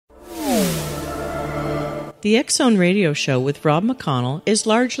The X Zone Radio Show with Rob McConnell is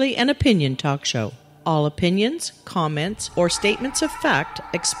largely an opinion talk show. All opinions, comments, or statements of fact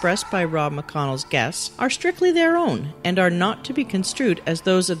expressed by Rob McConnell's guests are strictly their own and are not to be construed as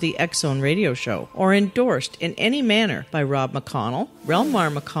those of the X Zone Radio Show or endorsed in any manner by Rob McConnell,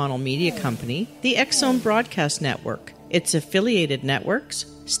 Relmar McConnell Media Company, the X Zone Broadcast Network, its affiliated networks,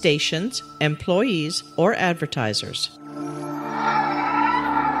 stations, employees, or advertisers.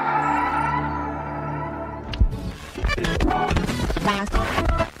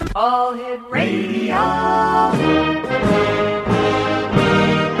 All Hit Radio.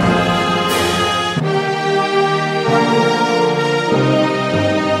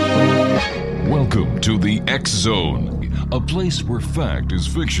 Welcome to the X Zone, a place where fact is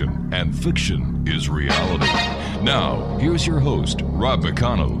fiction and fiction is reality. Now, here's your host, Rob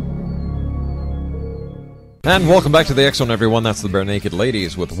McConnell. And welcome back to the X Zone, everyone. That's the Bare Naked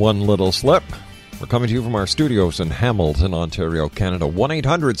Ladies with One Little Slip. We're coming to you from our studios in Hamilton, Ontario, Canada.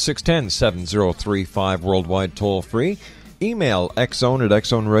 1-800-610-7035, worldwide toll-free. Email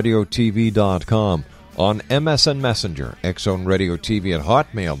xzone@xzoneradiotv.com. On MSN Messenger,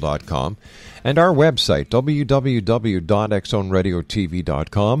 xzoneradiotv@hotmail.com. And our website,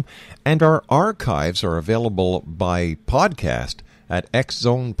 www.xzoneradiotv.com. And our archives are available by podcast at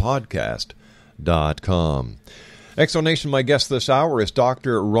xzonepodcast.com. Exonation, my guest this hour is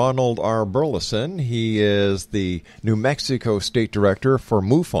Dr. Ronald R. Burleson. He is the New Mexico State Director for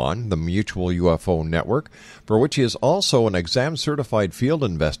MUFON, the Mutual UFO Network, for which he is also an exam-certified field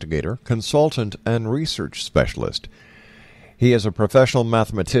investigator, consultant, and research specialist. He is a professional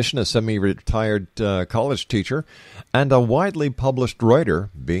mathematician, a semi-retired college teacher, and a widely published writer,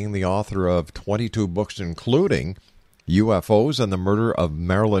 being the author of 22 books, including UFOs and the Murder of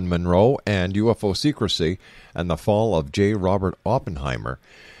Marilyn Monroe and UFO Secrecy and the Fall of J. Robert Oppenheimer.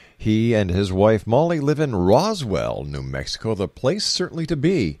 He and his wife Mollie live in Roswell, New Mexico, the place certainly to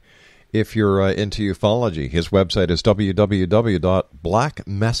be if you're into ufology. His website is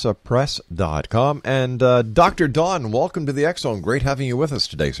www.blackmesapress.com. And Dr. Don, welcome to the X Zone. Great having you with us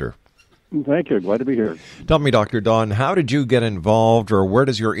today, sir. Thank you. Glad to be here. Tell me, Dr. Don, how did you get involved, or where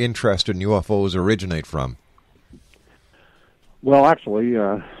does your interest in UFOs originate from? Well, actually,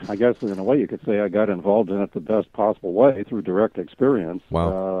 I guess in a way you could say I got involved in it the best possible way through direct experience.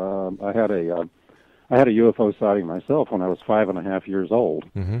 Wow. I had a UFO sighting myself when I was 5.5 years old.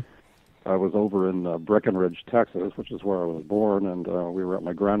 Mm-hmm. I was over in Breckenridge, Texas, which is where I was born, and we were at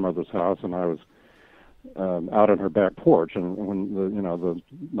my grandmother's house, and I was out on her back porch, and when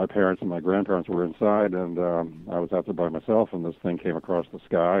my parents and my grandparents were inside, and I was out there by myself, and this thing came across the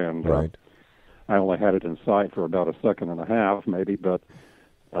sky, and Right. I only had it in sight for about a second and a half, maybe, but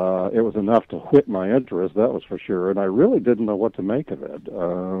it was enough to whip my interest, that was for sure, and I really didn't know what to make of it.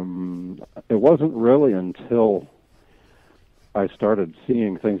 It wasn't really until I started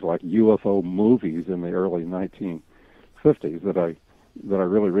seeing things like UFO movies in the early 1950s that I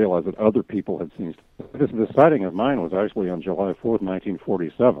really realized that other people had seen. The sighting of mine was actually on July 4th,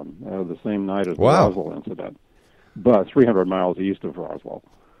 1947, the same night as the Roswell incident, but 300 miles east of Roswell.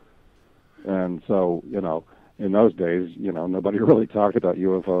 And so, in those days, nobody really talked about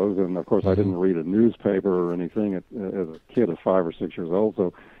UFOs, and of course I didn't read a newspaper or anything as a kid of 5 or 6 years old,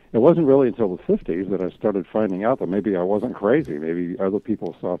 so it wasn't really until the 50s that I started finding out that maybe I wasn't crazy, maybe other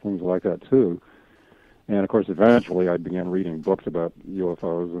people saw things like that too. And of course eventually I began reading books about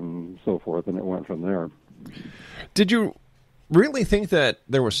UFOs and so forth, and it went from there. Did you really think that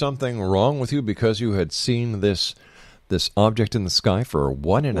there was something wrong with you because you had seen this object in the sky for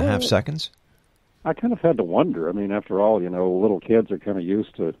 1.5 seconds? I kind of had to wonder. I mean, after all, little kids are kind of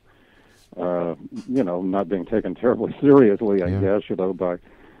used to, not being taken terribly seriously, I guess,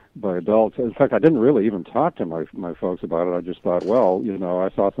 by adults. In fact, I didn't really even talk to my folks about it. I just thought, well, I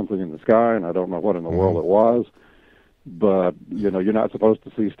saw something in the sky, and I don't know what in the world it was. But you're not supposed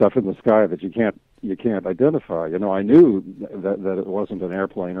to see stuff in the sky that you can't identify. I knew that it wasn't an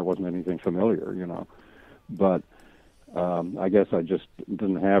airplane or wasn't anything familiar. But I guess I just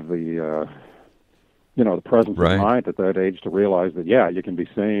didn't have the the presence of mind at that age to realize that, you can be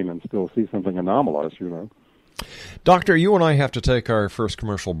sane and still see something anomalous, Doctor, you and I have to take our first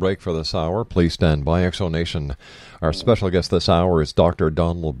commercial break for this hour. Please stand by. Exonation. Our special guest this hour is Dr.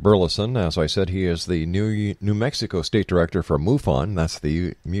 Donald Burleson. As I said, he is the New Mexico State Director for MUFON. That's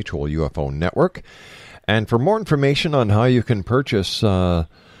the Mutual UFO Network. And for more information on how you can purchase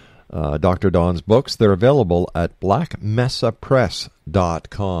Dr. Don's books. They're available at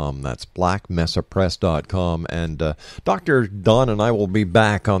blackmesapress.com. That's blackmesapress.com. And Dr. Don and I will be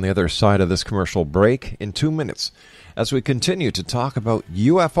back on the other side of this commercial break in 2 minutes as we continue to talk about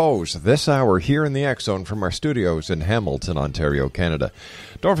UFOs this hour here in the X Zone from our studios in Hamilton, Ontario, Canada.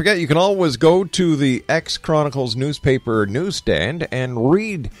 Don't forget, you can always go to the X Chronicles newspaper newsstand and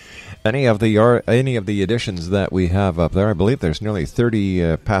read any of the editions that we have up there. I believe there's nearly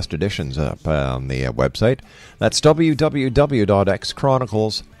 30 past editions up on the website. That's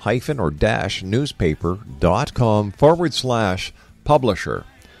www.xchronicles-newspaper.com/publisher.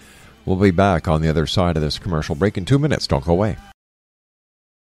 We'll be back on the other side of this commercial break in 2 minutes. Don't go away.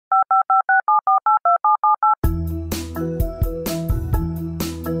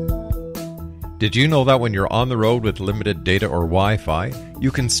 Did you know that when you're on the road with limited data or Wi-Fi,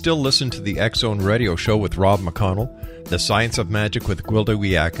 you can still listen to the X Zone radio show with Rob McConnell, The Science of Magic with Gwilda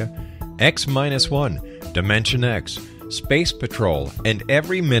Wiyaka, X-1, Dimension X, Space Patrol, and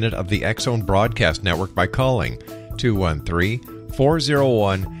every minute of the X Zone broadcast network by calling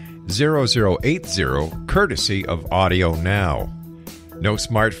 213-401-0080, courtesy of Audio Now. No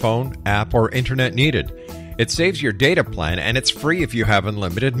smartphone, app, or internet needed. It saves your data plan, and it's free if you have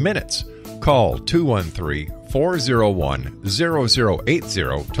unlimited minutes. Call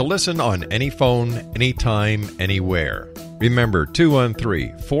 213-401-0080 to listen on any phone, anytime, anywhere. Remember,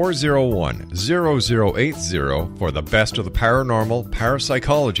 213-401-0080 for the best of the paranormal,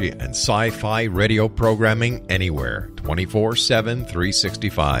 parapsychology, and sci-fi radio programming anywhere, 24/7,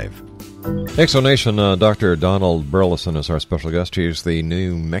 365. Exonation, Dr. Donald Burleson is our special guest. He is the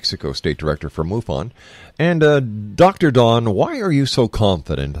New Mexico State Director for MUFON. And Dr. Don, why are you so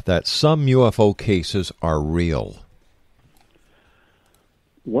confident that some UFO cases are real?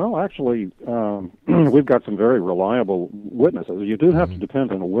 Well, actually, we've got some very reliable witnesses. You do have to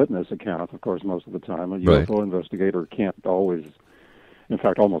depend on a witness account, of course, most of the time. A UFO investigator can't always, in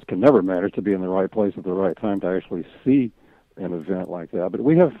fact, almost can never manage to be in the right place at the right time to actually see an event like that. But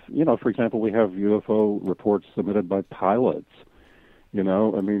we have, for example, we have UFO reports submitted by pilots. I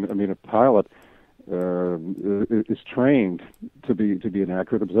mean, a pilot is trained to be an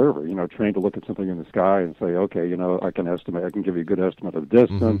accurate observer. Trained to look at something in the sky and say, okay, I can give you a good estimate of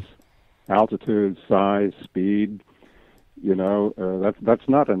distance, altitude, size, speed. That's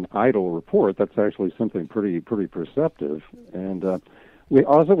not an idle report. That's actually something pretty perceptive. And we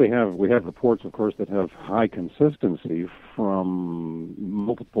have reports, of course, that have high consistency from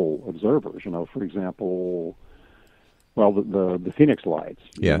multiple observers. For example, the Phoenix Lights,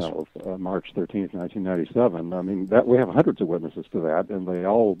 March 13th, 1997. I mean, we have hundreds of witnesses to that, and they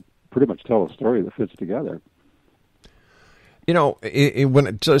all pretty much tell a story that fits together.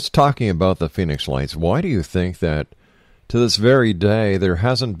 When just talking about the Phoenix Lights, why do you think that to this very day there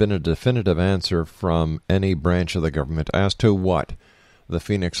hasn't been a definitive answer from any branch of the government as to what the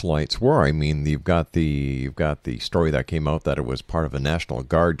Phoenix Lights were? I mean, you've got the story that came out that it was part of a National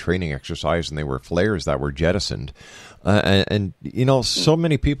Guard training exercise, and they were flares that were jettisoned. So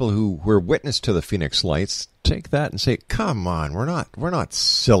many people who were witness to the Phoenix Lights take that and say, "Come on, we're not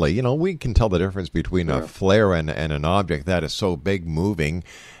silly. We can tell the difference between a flare and an object that is so big, moving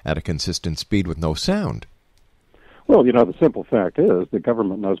at a consistent speed with no sound." Well, the simple fact is the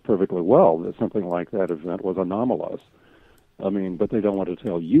government knows perfectly well that something like that event was anomalous. I mean, but they don't want to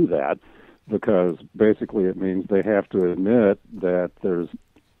tell you that because basically it means they have to admit that there's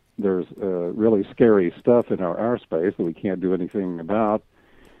really scary stuff in our airspace that we can't do anything about,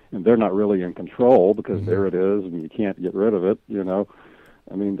 and they're not really in control because there it is and you can't get rid of it.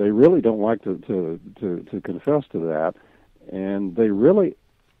 I mean, they really don't like to confess to that, and they really,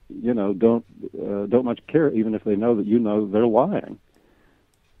 don't much care, even if they know that they're lying.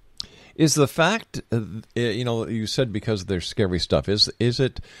 Is the fact, you said because there's scary stuff, is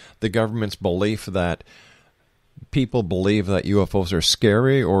it the government's belief that people believe that UFOs are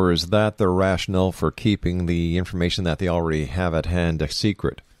scary, or is that the rationale for keeping the information that they already have at hand a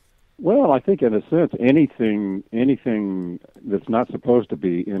secret? Well, I think in a sense, anything that's not supposed to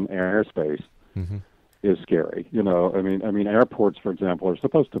be in airspace is scary. I mean, airports, for example, are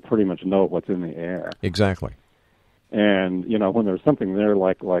supposed to pretty much know what's in the air. Exactly. And, when there's something there,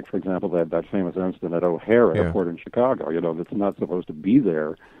 like for example, that famous incident at O'Hare Airport in Chicago, that's not supposed to be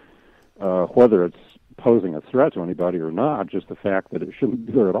there, whether it's posing a threat to anybody or not, just the fact that it shouldn't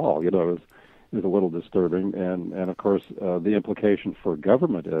be there at all, is a little disturbing. And of course, the implication for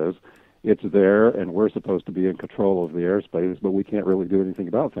government is it's there and we're supposed to be in control of the airspace, but we can't really do anything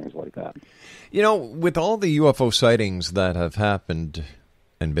about things like that. With all the UFO sightings that have happened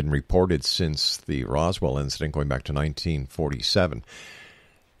and been reported since the Roswell incident going back to 1947,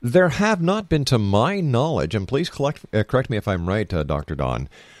 There have not been, to my knowledge, and please correct me if I'm right, Dr. Don,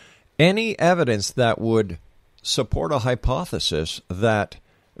 any evidence that would support a hypothesis that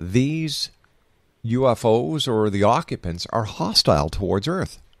these UFOs or the occupants are hostile towards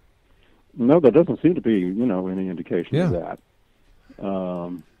Earth. No, there doesn't seem to be, any indication of that.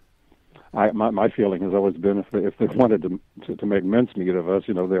 My feeling has always been if they wanted to make mincemeat of us,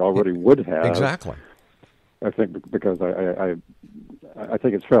 they already would have. Exactly. I think because I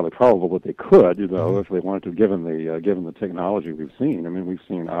think it's fairly probable that they could, if they wanted to, given the technology we've seen. I mean, we've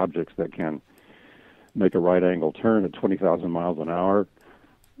seen objects that can make a right angle turn at 20,000 miles an hour.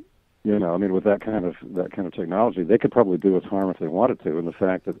 With that kind of technology, they could probably do us harm if they wanted to. And the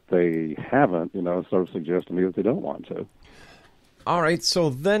fact that they haven't, sort of suggests to me that they don't want to. All right. So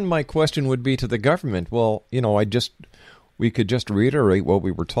then my question would be to the government. Well, we could just reiterate what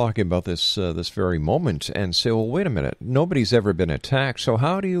we were talking about this very moment and say, well, wait a minute, nobody's ever been attacked. So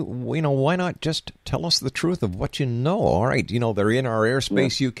how do you, why not just tell us the truth of what you know? All right, they're in our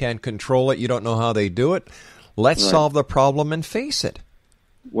airspace. Yeah. You can't control it. You don't know how they do it. Let's solve the problem and face it.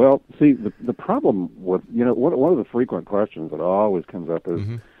 Well, see, the problem with, one of the frequent questions that always comes up is,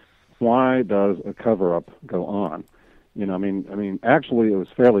 why does a cover-up go on? Actually, it was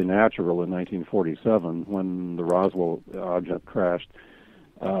fairly natural in 1947 when the Roswell object crashed.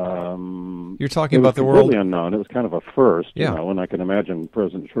 You're talking about the world? It was completely unknown. It was kind of a first, and I can imagine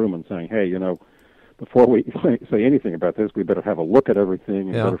President Truman saying, hey, before we say anything about this, we better have a look at everything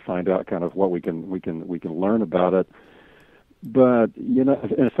and better find out kind of what we can learn about it. But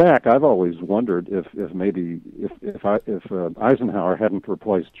in fact, I've always wondered if Eisenhower hadn't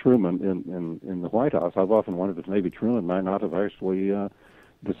replaced Truman in the White House. I've often wondered if maybe Truman might not have actually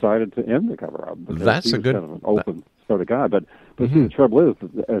decided to end the cover-up. That's he was kind of an open sort of guy. But see, the trouble is,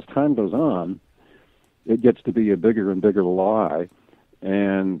 as time goes on, it gets to be a bigger and bigger lie,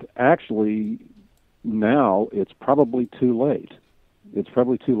 and actually now it's probably too late. It's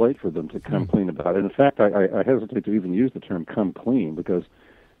probably too late for them to come clean about it. In fact, I hesitate to even use the term "come clean" because,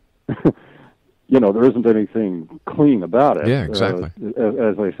 there isn't anything clean about it. Yeah, exactly.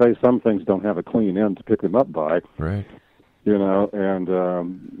 As they say, some things don't have a clean end to pick them up by. Right. And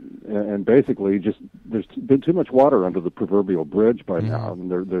basically, just there's been too much water under the proverbial bridge by now.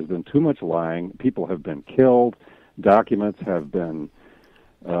 And there's been too much lying. People have been killed. Documents have been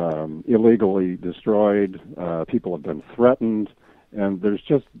illegally destroyed. People have been threatened. And there's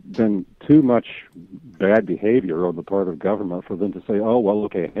just been too much bad behavior on the part of government for them to say, "Oh, well,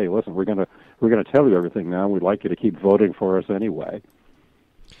 okay, hey, listen, we're gonna tell you everything now. We'd like you to keep voting for us anyway."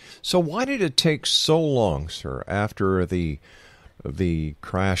 So why did it take so long, sir, after the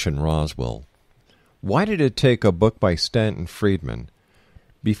crash in Roswell? Why did it take a book by Stanton Friedman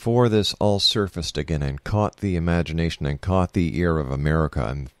before this all surfaced again and caught the imagination and caught the ear of America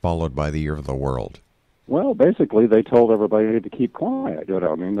and followed by the ear of the world? Well, basically, they told everybody to keep quiet.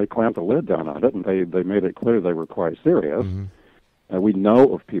 They clamped the lid down on it, and they made it clear they were quite serious. We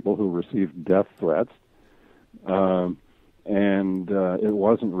know of people who received death threats, and it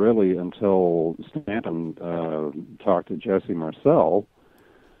wasn't really until Stanton talked to Jesse Marcel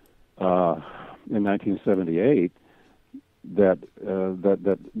in 1978 that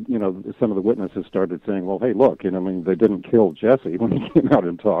some of the witnesses started saying, well, hey, look, they didn't kill Jesse when he came out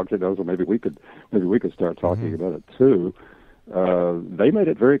and talked, so maybe we could start talking about it too. They made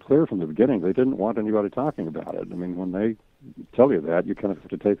it very clear from the beginning they didn't want anybody talking about it. When they tell you that, you kind of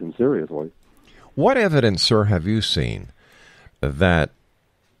have to take them seriously. What evidence, sir, have you seen that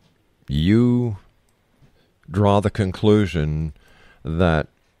you draw the conclusion that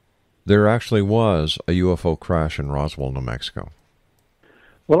there actually was a UFO crash in Roswell, New Mexico?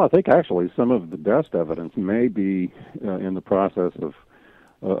 Well, I think actually some of the best evidence may be in the process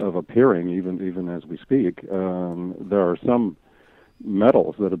of appearing, even as we speak. There are some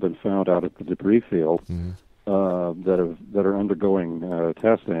metals that have been found out at the debris field that are undergoing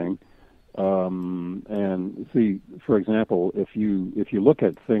testing. And see, for example, if you look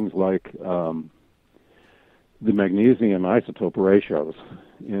at things like the magnesium isotope ratios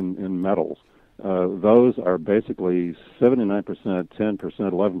in metals, those are basically 79%, 10%,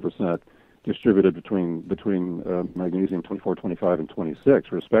 11% distributed between magnesium 24, 25, and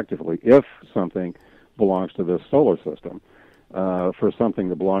 26, respectively, if something belongs to this solar system. For something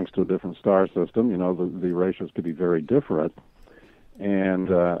that belongs to a different star system, the ratios could be very different.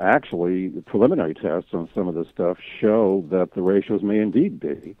 And actually, the preliminary tests on some of this stuff show that the ratios may indeed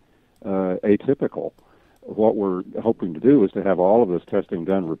be atypical. What we're hoping to do is to have all of this testing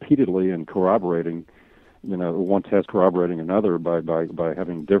done repeatedly and corroborating, one test corroborating another by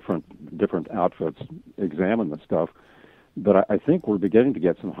having different outfits examine the stuff But I think we're beginning to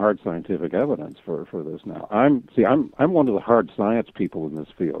get some hard scientific evidence for this now. I'm one of the hard science people in this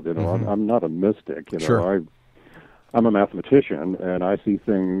field. You know, I'm not a mystic. You know, Sure. I'm a mathematician, and I see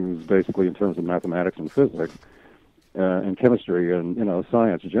things basically in terms of mathematics and physics, and chemistry, and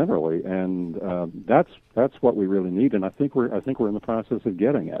science generally. And that's what we really need. And I think we're in the process of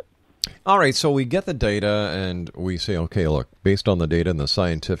getting it. All right, so we get the data and we say, okay, look, based on the data and the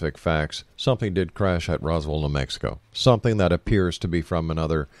scientific facts, something did crash at Roswell, New Mexico. Something that appears to be from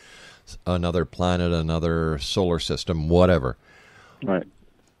another planet, another solar system, whatever. Right.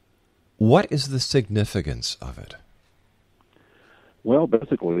 What is the significance of it? Well,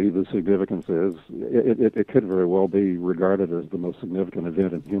 basically, the significance is it could very well be regarded as the most significant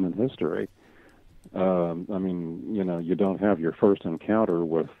event in human history. I mean, you don't have your first encounter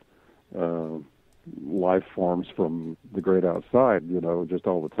with life forms from the great outside, just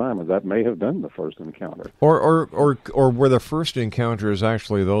all the time, and that may have been the first encounter. Or were the first encounters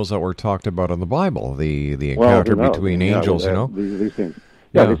actually those that were talked about in the Bible? The encounter between angels, These things,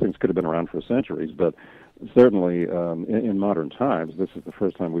 these things could have been around for centuries, but certainly in modern times, this is the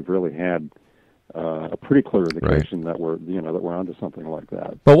first time we've really had a pretty clear indication that we're onto something like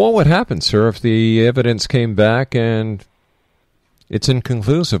that. But what would happen, sir, if the evidence came back and it's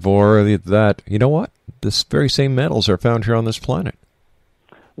inconclusive, or that, this very same metals are found here on this planet?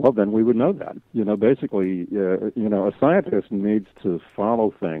 Well, then we would know that. Basically, a scientist needs to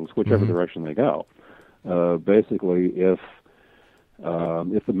follow things whichever direction they go. Basically, if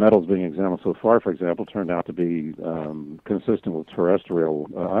the metals being examined so far, for example, turned out to be consistent with terrestrial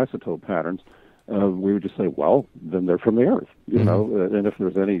isotope patterns, we would just say, well, then they're from the Earth. And if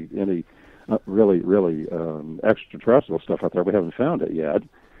there's any really extraterrestrial stuff out there, we haven't found it yet.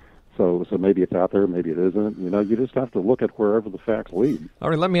 So maybe it's out there, maybe it isn't. You just have to look at wherever the facts lead. All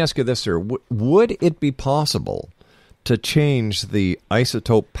right, let me ask you this, sir. Would it be possible to change the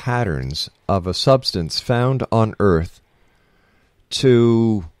isotope patterns of a substance found on Earth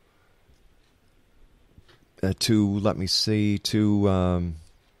to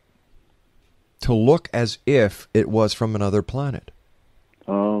look as if it was from another planet?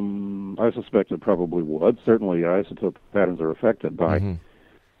 I suspect it probably would. Certainly, isotope patterns are affected by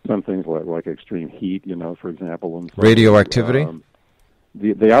some things like extreme heat, for example. And so, radioactivity?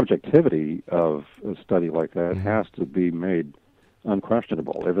 The objectivity of a study like that has to be made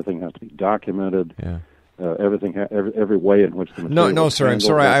unquestionable. Everything has to be documented. Yeah. Every way in which the material No, sir. I'm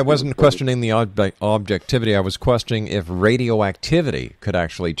sorry. I wasn't questioning the objectivity. I was questioning if radioactivity could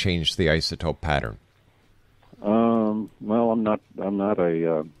actually change the isotope pattern. Well, I'm not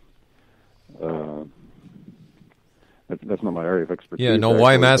a. That's not my area of expertise. Yeah, no.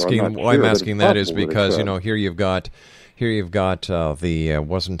 Why I'm asking that is because here you've got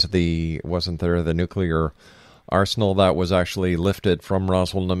wasn't there the nuclear arsenal that was actually lifted from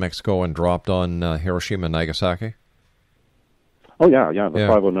Roswell, New Mexico, and dropped on Hiroshima and Nagasaki? Oh, yeah. The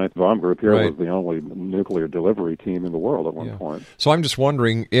 509th Bomb Group here was the only nuclear delivery team in the world at one point. So I'm just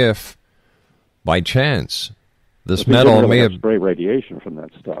wondering if, by chance, this metal may have spray radiation from that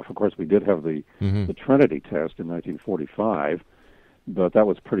stuff. Of course, we did have the Trinity test in 1945, but that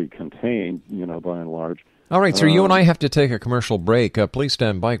was pretty contained, by and large. All right, sir, you and I have to take a commercial break. Please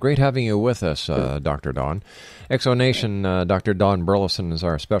stand by. Great having you with us, Dr. Don. Exonation, Dr. Don Burleson is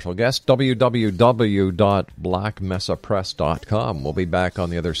our special guest. www.blackmesapress.com. We'll be back on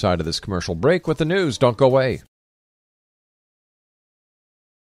the other side of this commercial break with the news. Don't go away.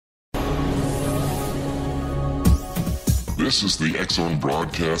 This is the X-Zone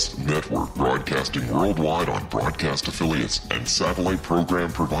Broadcast Network, broadcasting worldwide on broadcast affiliates and satellite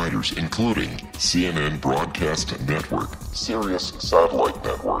program providers, including CNN Broadcast Network, Sirius Satellite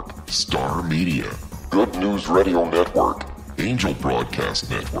Network, Star Media, Good News Radio Network, Angel Broadcast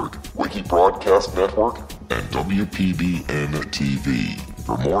Network, Wiki Broadcast Network, and WPBN TV.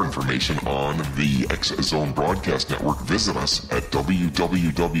 For more information on the X-Zone Broadcast Network, visit us at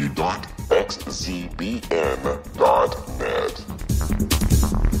www.xzbn.net.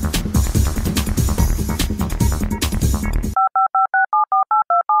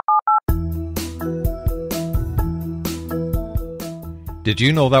 Did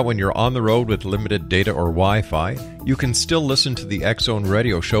you know that when you're on the road with limited data or Wi-Fi, you can still listen to the X-Zone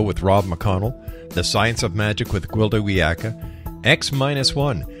Radio Show with Rob McConnell, The Science of Magic with Gwilda Wiyaka,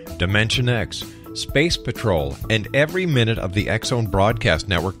 X-1, Dimension X, Space Patrol, and every minute of the X-Zone Broadcast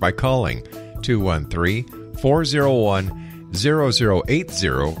Network by calling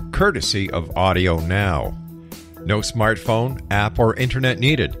 213-401-0080, courtesy of Audio Now. No smartphone, app, or internet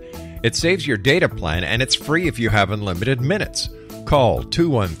needed. It saves your data plan, and it's free if you have unlimited minutes. Call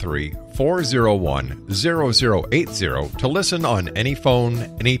 213 213-401-0080 to listen on any phone,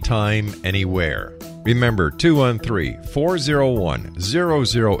 anytime, anywhere. Remember,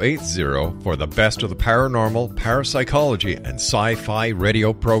 213-401-0080 for the best of the paranormal, parapsychology, and sci-fi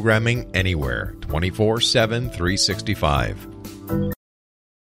radio programming anywhere, 24/7, 365.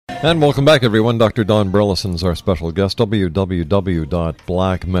 And welcome back, everyone. Dr. Don Burleson is our special guest,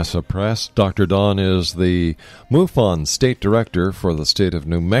 www.Black Mesa Press. Dr. Don is the MUFON State Director for the state of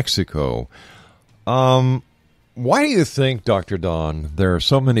New Mexico. Why do you think, Dr. Don, there are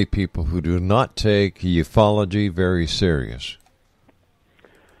so many people who do not take ufology very serious?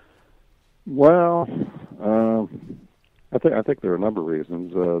 Well, I think there are a number of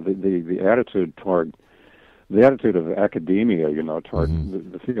reasons. The attitude of academia, toward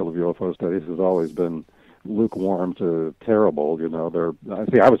the field of UFO studies has always been lukewarm to terrible.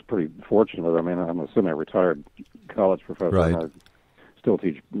 I was pretty fortunate. I mean, I'm a semi-retired college professor, right. And I still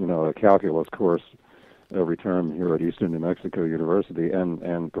teach, a calculus course every term here at Eastern New Mexico University, and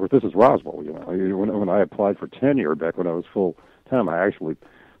of course this is Roswell. When I applied for tenure back when I was full time, I actually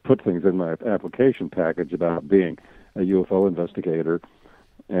put things in my application package about being a UFO investigator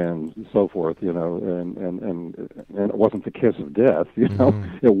and so forth. And it wasn't the kiss of death.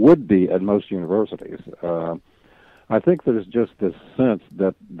 It would be at most universities. I think there's just this sense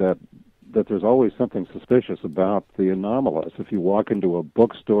that there's always something suspicious about the anomalous. If you walk into a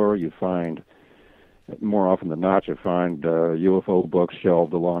bookstore, you find, more often than not, UFO books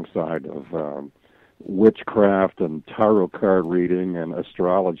shelved alongside of witchcraft and tarot card reading and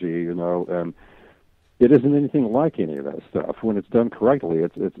astrology, and it isn't anything like any of that stuff. When it's done correctly,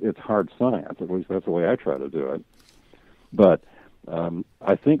 it's hard science. At least that's the way I try to do it. But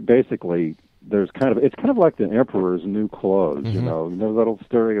I think basically it's kind of like the emperor's new clothes. You know that old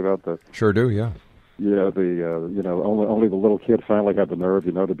story about the Sure do, yeah. Yeah, only the little kid finally had the nerve,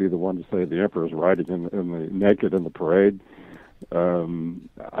 to be the one to say the emperor's riding in the naked in the parade.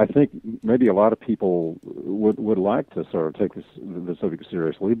 I think maybe a lot of people would like to sort of take the subject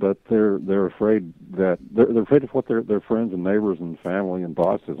seriously, but they're afraid that they're afraid of what their friends and neighbors and family and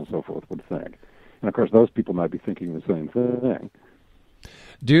bosses and so forth would think. And of course, those people might be thinking the same thing.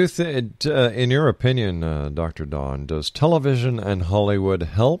 Do you think, in your opinion, Dr. Don, does television and Hollywood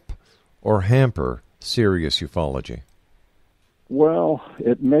help or hamper serious ufology? Well,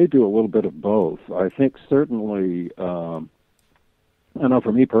 it may do a little bit of both. I think certainly, I know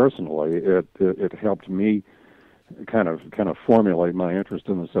for me personally, it helped me kind of formulate my interest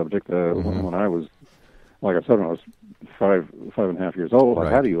in the subject. When I was, like I said, when I was five and a half years old, right.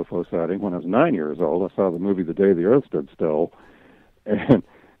 I had a UFO sighting. When I was 9 years old, I saw the movie The Day the Earth Stood Still, and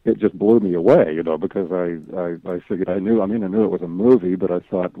it just blew me away, because I figured I knew it was a movie, but I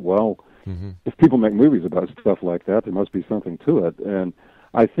thought, well, if people make movies about stuff like that, there must be something to it. And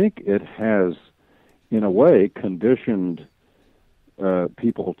I think it has, in a way, conditioned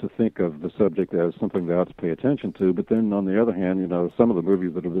people to think of the subject as something they ought to pay attention to. But then, on the other hand, some of the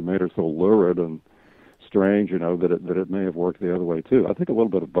movies that have been made are so lurid and strange, that it may have worked the other way too. I think a little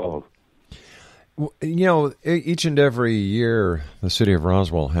bit of both. Each and every year, the city of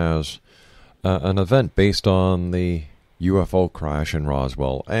Roswell has an event based on the UFO crash in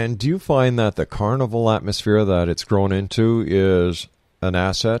Roswell. And do you find that the carnival atmosphere that it's grown into is an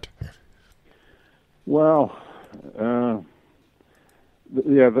asset? Well, the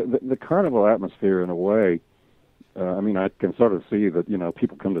carnival atmosphere, in a way, I can sort of see that,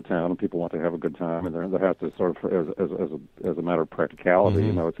 people come to town and people want to have a good time, and they have to sort of, as a matter of practicality,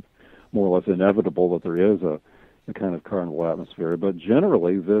 it's more or less inevitable that there is a kind of carnival atmosphere. But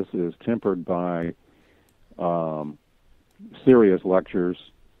generally, this is tempered by serious lectures,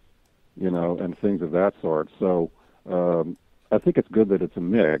 and things of that sort. So I think it's good that it's a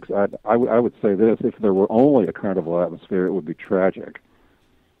mix. I would say this: if there were only a carnival atmosphere, it would be tragic.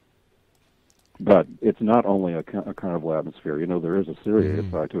 But it's not only a carnival atmosphere. There is a serious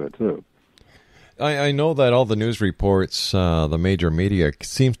side to it too. I know that all the news reports, the major media,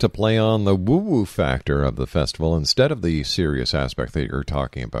 seems to play on the woo-woo factor of the festival instead of the serious aspect that you're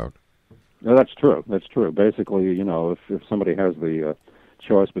talking about. No, that's true. That's true. Basically, if somebody has the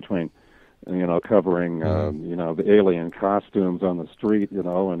choice between, covering, the alien costumes on the street,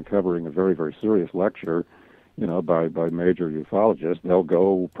 and covering a very, very serious lecture, by major ufologists, they'll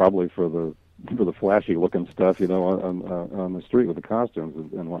go probably for the flashy looking stuff, on the street with the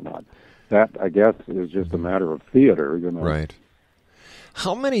costumes and whatnot. That, I guess, is just a matter of theater, Right.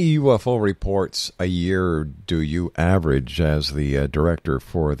 How many UFO reports a year do you average as the director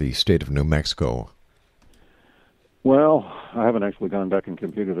for the state of New Mexico? Well, I haven't actually gone back and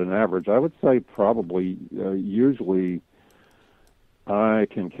computed an average. I would say probably, usually, I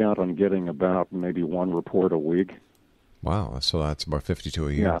can count on getting about maybe one report a week. Wow, so that's about 52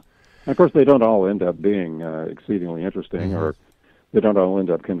 a year. Yeah. And of course, they don't all end up being exceedingly interesting, or they don't all end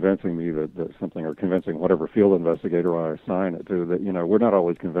up convincing me that something, or convincing whatever field investigator I assign it to, that, we're not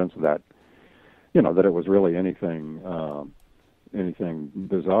always convinced that, that it was really anything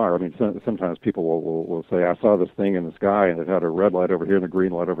bizarre. I mean, sometimes people will say, I saw this thing in the sky, and it had a red light over here, and a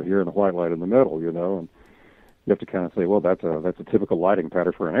green light over here, and a white light in the middle, and you have to kind of say, well, that's a typical lighting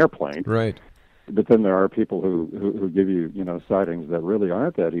pattern for an airplane. Right. But then there are people who give you, sightings that really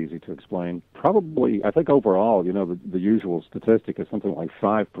aren't that easy to explain. Probably, I think overall, the usual statistic is something like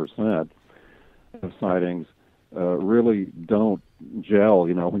 5% of sightings really don't gel,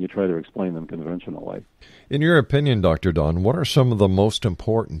 when you try to explain them conventionally. In your opinion, Dr. Don, what are some of the most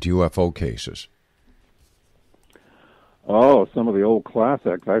important UFO cases? Oh, some of the old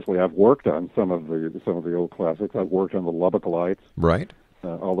classics. Actually, I've worked on some of the old classics. I've worked on the Lubbock Lights. Right.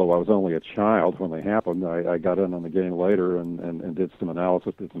 Although I was only a child when they happened, I got in on the game later and did some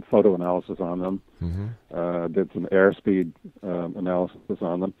analysis, did some photo analysis on them, did some airspeed analysis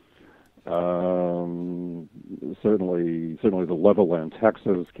on them. Certainly the Levelland,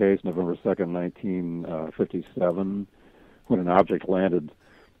 Texas case, November 2nd, 1957, when an object landed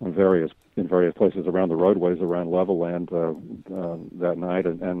in various places around the roadways around Levelland that night,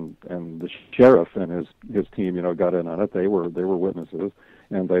 and the sheriff and his team, got in on it. They were witnesses,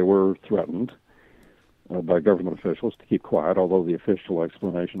 and they were threatened by government officials to keep quiet. Although the official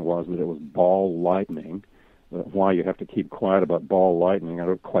explanation was that it was ball lightning. Why you have to keep quiet about ball lightning, I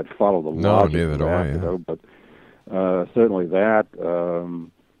don't quite follow the logic of that, but certainly that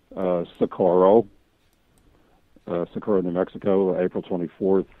Socorro, New Mexico, April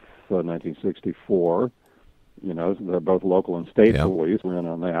 24th. 1964. They're both local and state police. We're in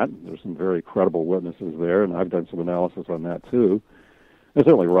on that. There's some very credible witnesses there, and I've done some analysis on that too. There's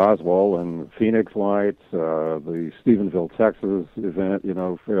certainly Roswell and Phoenix Lights, the Stephenville, Texas event,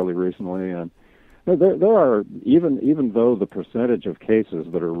 fairly recently, and there are, even though the percentage of cases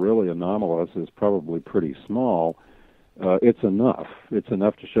that are really anomalous is probably pretty small, it's enough. It's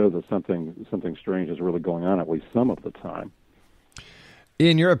enough to show that something strange is really going on at least some of the time.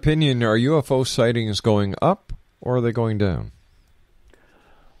 In your opinion, are UFO sightings going up or are they going down?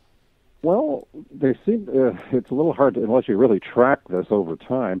 Well, they seem. It's a little hard to, unless you really track this over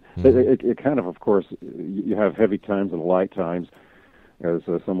time. It kind of course, you have heavy times and light times, as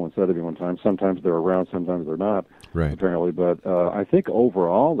someone said to me one time. Sometimes they're around, sometimes they're not. Right. Apparently, but I think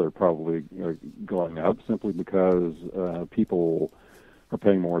overall they're probably going up simply because people are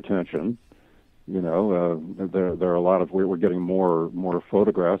paying more attention. There are a lot of, we're getting more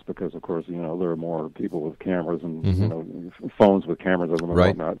photographs because, of course, there are more people with cameras and phones with cameras in them and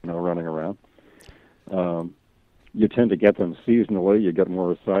whatnot, running around. You tend to get them seasonally. You get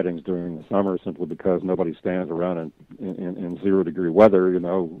more sightings during the summer simply because nobody stands around in 0-degree weather,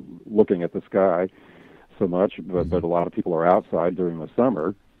 looking at the sky so much. But a lot of people are outside during the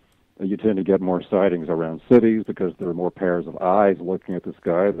summer. You tend to get more sightings around cities because there are more pairs of eyes looking at the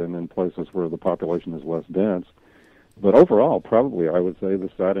sky than in places where the population is less dense. But overall, probably I would say the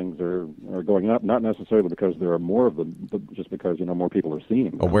sightings are going up, not necessarily because there are more of them, but just because, more people are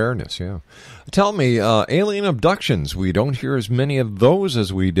seeing them. Awareness, yeah. Tell me, alien abductions, we don't hear as many of those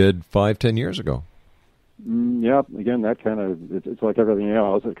as we did 5-10 years ago. Yeah, again, that kind of, it's like everything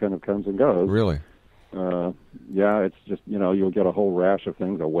else, it kind of comes and goes. Really? It's just, you'll get a whole rash of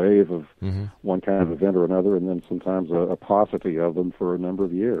things, a wave of one kind of event or another, and then sometimes a paucity of them for a number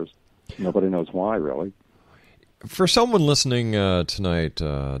of years. Nobody knows why, really. For someone listening tonight,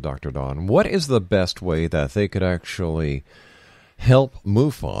 Dr. Don, what is the best way that they could actually help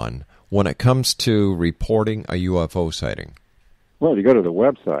MUFON when it comes to reporting a UFO sighting? Well, you go to the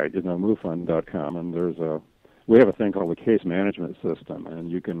website, MUFON.com, and we have a thing called the case management system,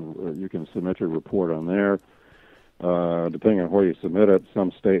 and you can submit your report on there. Depending on where you submit it,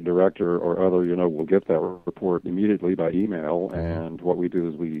 some state director or other, will get that report immediately by email. And what we do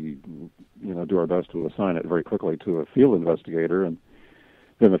is we, do our best to assign it very quickly to a field investigator, and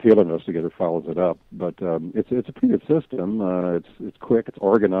then the field investigator follows it up. But it's a pretty good system. It's quick. It's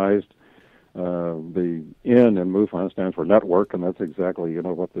organized. The N in MUFON stands for network, and that's exactly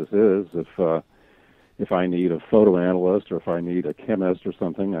what this is. If I need a photo analyst or if I need a chemist or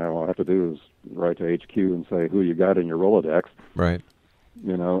something, all I have to do is write to HQ and say who you got in your Rolodex. Right.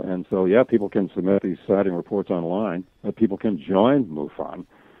 And so, people can submit these sighting reports online. People can join MUFON.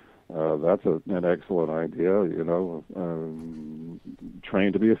 That's an excellent idea,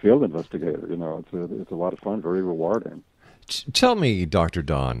 trained to be a field investigator. It's a lot of fun, very rewarding. Tell me, Dr.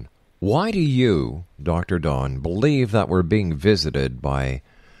 Don, Why do you, Dr. Don, believe that we're being visited by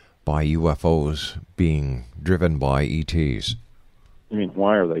UFOs being driven by ETs? You mean,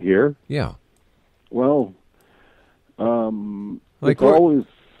 why are they here? Yeah. Well, it's always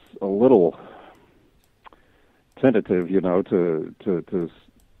a little tentative, to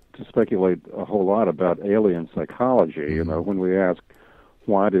speculate a whole lot about alien psychology. Mm-hmm. When we ask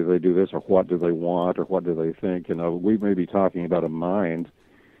why do they do this, or what do they want, or what do they think, we may be talking about a mind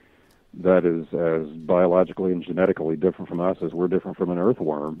that is as biologically and genetically different from us as we're different from an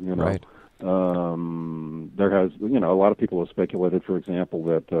earthworm. Right. There has, a lot of people have speculated, for example,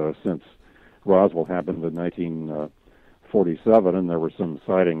 that since Roswell happened in 1947, and there were some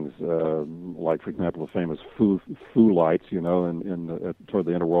sightings, like, for example, the famous Foo lights, toward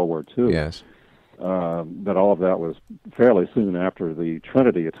the end of World War II. Yes. That all of that was fairly soon after the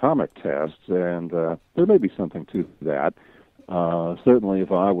Trinity atomic tests, and there may be something to that. Certainly,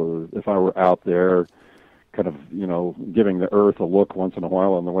 if I were out there, kind of, giving the Earth a look once in a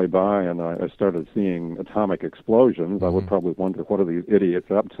while on the way by, and I started seeing atomic explosions, I would probably wonder, what are these idiots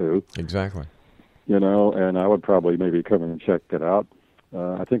up to? Exactly. And I would probably maybe come in and check it out.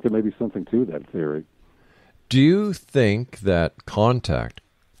 I think there may be something to that theory. Do you think that contact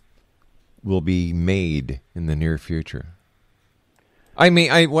will be made in the near future? I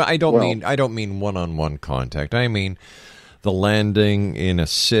mean, I don't mean one-on-one contact. I mean the landing in a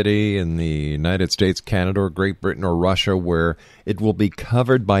city in the United States, Canada, or Great Britain, or Russia, where it will be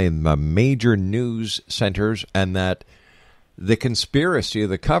covered by the major news centers, and that the conspiracy,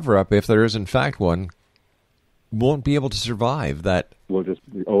 the cover-up, if there is in fact one, won't be able to survive. That will just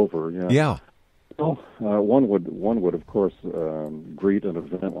be over. Yeah. Yeah. Well, one would of course greet an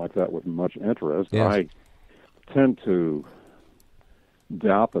event like that with much interest. Yes. I tend to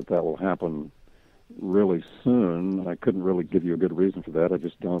doubt that will happen really soon. I couldn't really give you a good reason for that. I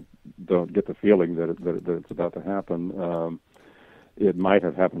just don't get the feeling that it's about to happen. It might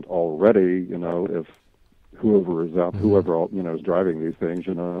have happened already, if whoever is out, whoever is driving these things,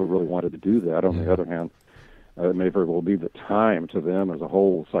 really wanted to do that. On the other hand, it may very well be the time to them as a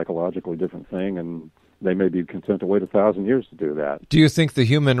whole psychologically different thing, and they may be content to wait 1,000 years to do that. Do you think the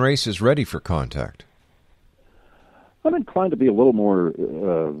human race is ready for contact? I'm inclined to be a little more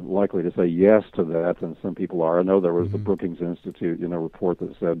likely to say yes to that than some people are. I know there was the Brookings Institute, report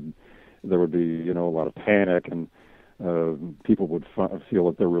that said there would be, a lot of panic, and people would feel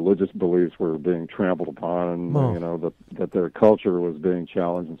that their religious beliefs were being trampled upon, and, that their culture was being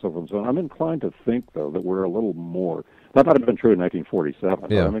challenged, and so forth and so on. I'm inclined to think, though, that we're a little more, that might have been true in 1947,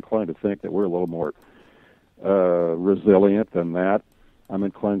 but I'm inclined to think that we're a little more resilient than that. I'm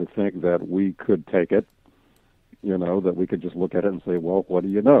inclined to think that we could take it, that we could just look at it and say, well, what do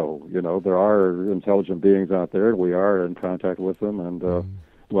you know? There are intelligent beings out there. We are in contact with them, and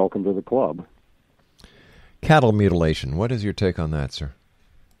welcome to the club. Cattle mutilation. What is your take on that, sir?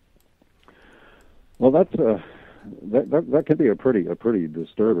 Well, that's that can be a pretty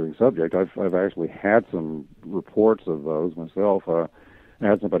disturbing subject. I've actually had some reports of those myself. I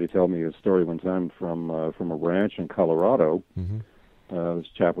had somebody tell me a story one time from a ranch in Colorado. This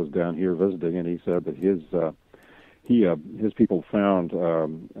chap was down here visiting, and he said that his people found a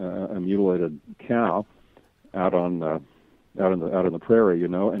mutilated cow out in the prairie,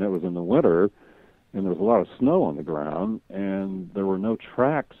 and it was in the winter, and there was a lot of snow on the ground, and there were no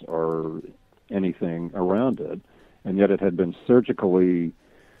tracks or anything around it, and yet it had been surgically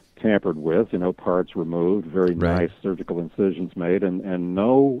tampered with, parts removed, very nice surgical incisions made, and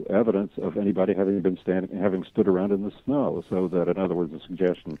no evidence of anybody having stood around in the snow. So that, in other words, the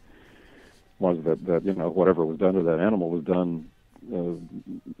suggestion was that whatever was done to that animal was done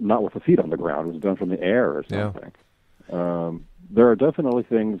not with the feet on the ground; it was done from the air or something. Yeah. There are definitely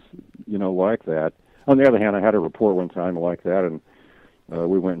things like that. On the other hand, I had a report one time like that, and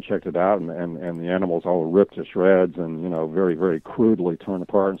we went and checked it out, and the animals all ripped to shreds and very, very crudely torn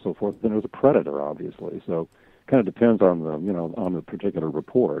apart and so forth. Then it was a predator, obviously. So it kind of depends on the particular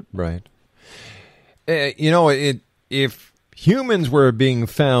report. Right. If humans were being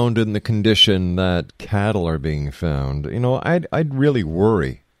found in the condition that cattle are being found, I'd really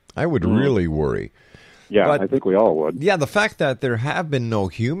worry. I would really worry. Yeah, but I think we all would. Yeah, the fact that there have been no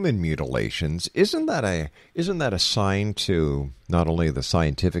human mutilations, isn't that a sign to not only the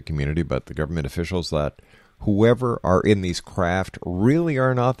scientific community but the government officials that whoever are in these craft really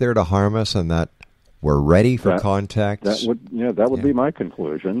are not there to harm us, and that we're ready for contact? That would be my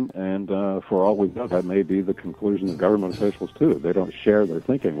conclusion, and for all we know, that may be the conclusion of government officials too. They don't share their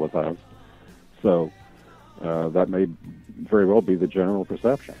thinking with us, so that may very well be the general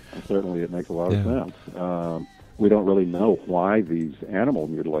perception. And certainly, it makes a lot of sense. we don't really know why these animal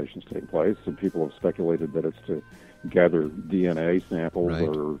mutilations take place. Some people have speculated that it's to gather DNA samples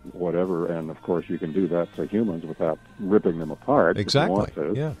or whatever, and of course you can do that to humans without ripping them apart. Exactly. If you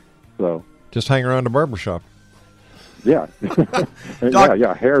want to. Yeah. So just hang around a barbershop. Yeah.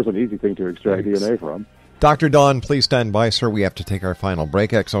 Hair's an easy thing to extract DNA from. Dr. Don, please stand by, sir. We have to take our final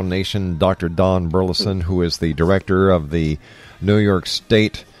break. Exo Nation, Dr. Don Burleson, who is the director of the New York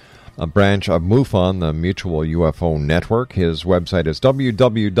State branch of MUFON, the Mutual UFO Network. His website is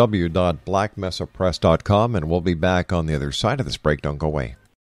www.blackmesapress.com, and we'll be back on the other side of this break. Don't go away.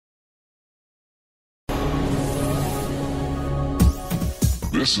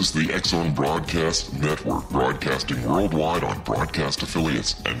 This is the X-Zone Broadcast Network, broadcasting worldwide on broadcast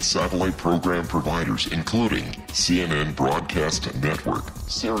affiliates and satellite program providers, including CNN Broadcast Network,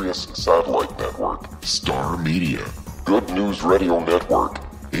 Sirius Satellite Network, Star Media, Good News Radio Network,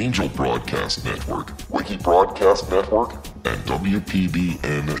 Angel Broadcast Network, Wiki Broadcast Network, and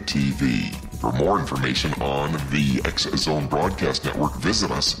WPBN TV. For more information on the X-Zone Broadcast Network, visit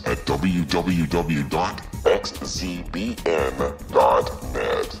us at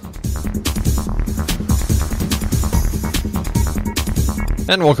www.xzbn.net.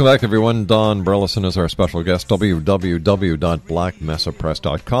 And welcome back, everyone. Don Burleson is our special guest,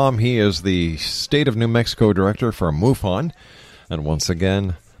 www.blackmesapress.com. He is the State of New Mexico Director for MUFON. And once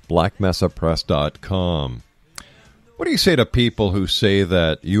again, blackmesapress.com. What do you say to people who say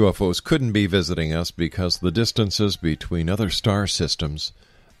that UFOs couldn't be visiting us because the distances between other star systems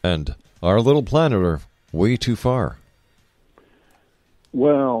and our little planet are way too far?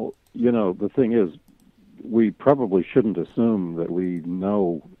 Well, the thing is, we probably shouldn't assume that we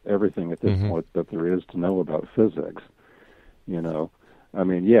know everything at this point that there is to know about physics. I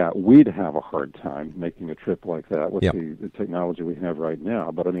mean, we'd have a hard time making a trip like that with the technology we have right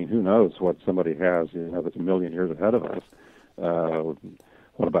now. But, I mean, who knows what somebody has, that's a million years ahead of us.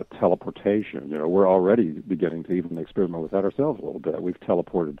 What about teleportation? We're already beginning to even experiment with that ourselves a little bit. We've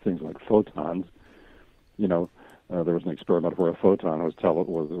teleported things like photons. There was an experiment where a photon was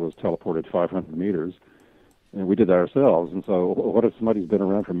teleported 500 meters, and we did that ourselves. And so what if somebody's been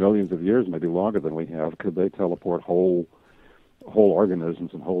around for millions of years, maybe longer than we have? Could they teleport whole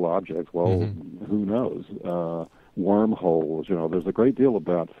organisms and whole objects? Well, who knows? Wormholes, there's a great deal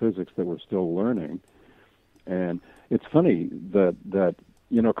about physics that we're still learning. And it's funny that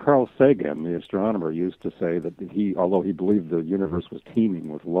Carl Sagan, the astronomer, used to say that although he believed the universe was teeming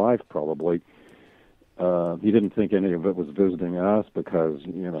with life probably, he didn't think any of it was visiting us because,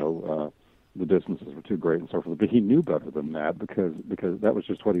 the distances were too great and so forth. But he knew better than that because that was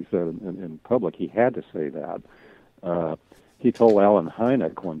just what he said in public. He had to say that. He told Alan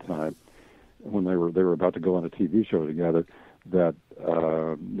Hynek one time when they were about to go on a TV show together that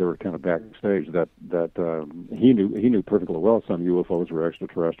they were kind of backstage that he knew perfectly well some UFOs were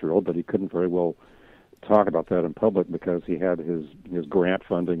extraterrestrial, but he couldn't very well talk about that in public because he had his grant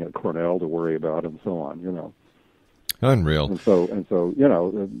funding at Cornell to worry about and so on. Unreal. And so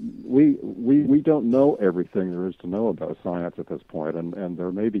we don't know everything there is to know about science at this point, and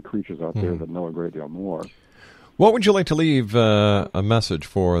there may be creatures out there that know a great deal more. What would you like to leave a message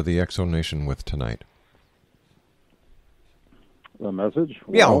for the Exo Nation with tonight? A message?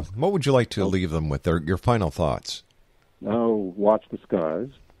 Well, what would you like to leave them with? Your final thoughts? Watch the skies.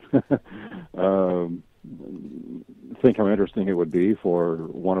 Think how interesting it would be for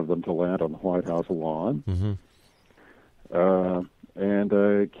one of them to land on the White House lawn. And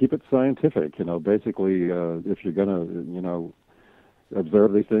keep it scientific. Basically, if you're going to,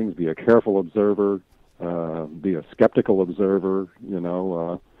 observe these things, be a careful observer. Be a skeptical observer.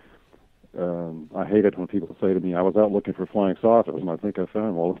 I hate it when people say to me, I was out looking for flying saucers, and I think I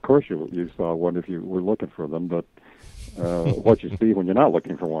found one. Well, of course you saw one if you were looking for them, but what you see when you're not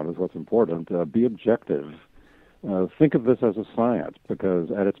looking for one is what's important. Be objective. Think of this as a science,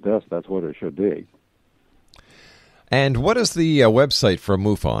 because at its best, that's what it should be. And what is the website for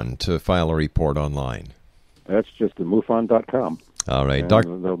MUFON to file a report online? That's just MUFON.com. All right.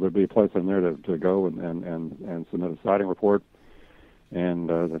 There'll be a place in there to go and submit a sighting report. And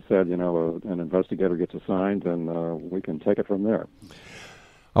as I said, an investigator gets assigned, and we can take it from there.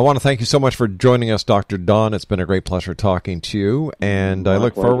 I want to thank you so much for joining us, Dr. Don. It's been a great pleasure talking to you, and I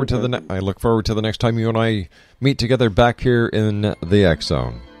look forward to the next time you and I meet together back here in the X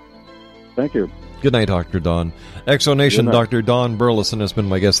Zone. Thank you. Good night, Dr. Don. Exo Nation, Dr. Don Burleson has been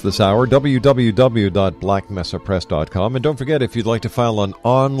my guest this hour. www.blackmesapress.com. And don't forget, if you'd like to file an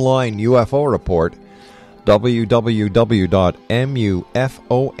online UFO report,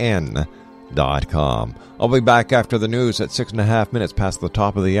 www.mufon.com. I'll be back after the news at 6.5 minutes past the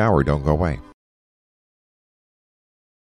top of the hour. Don't go away.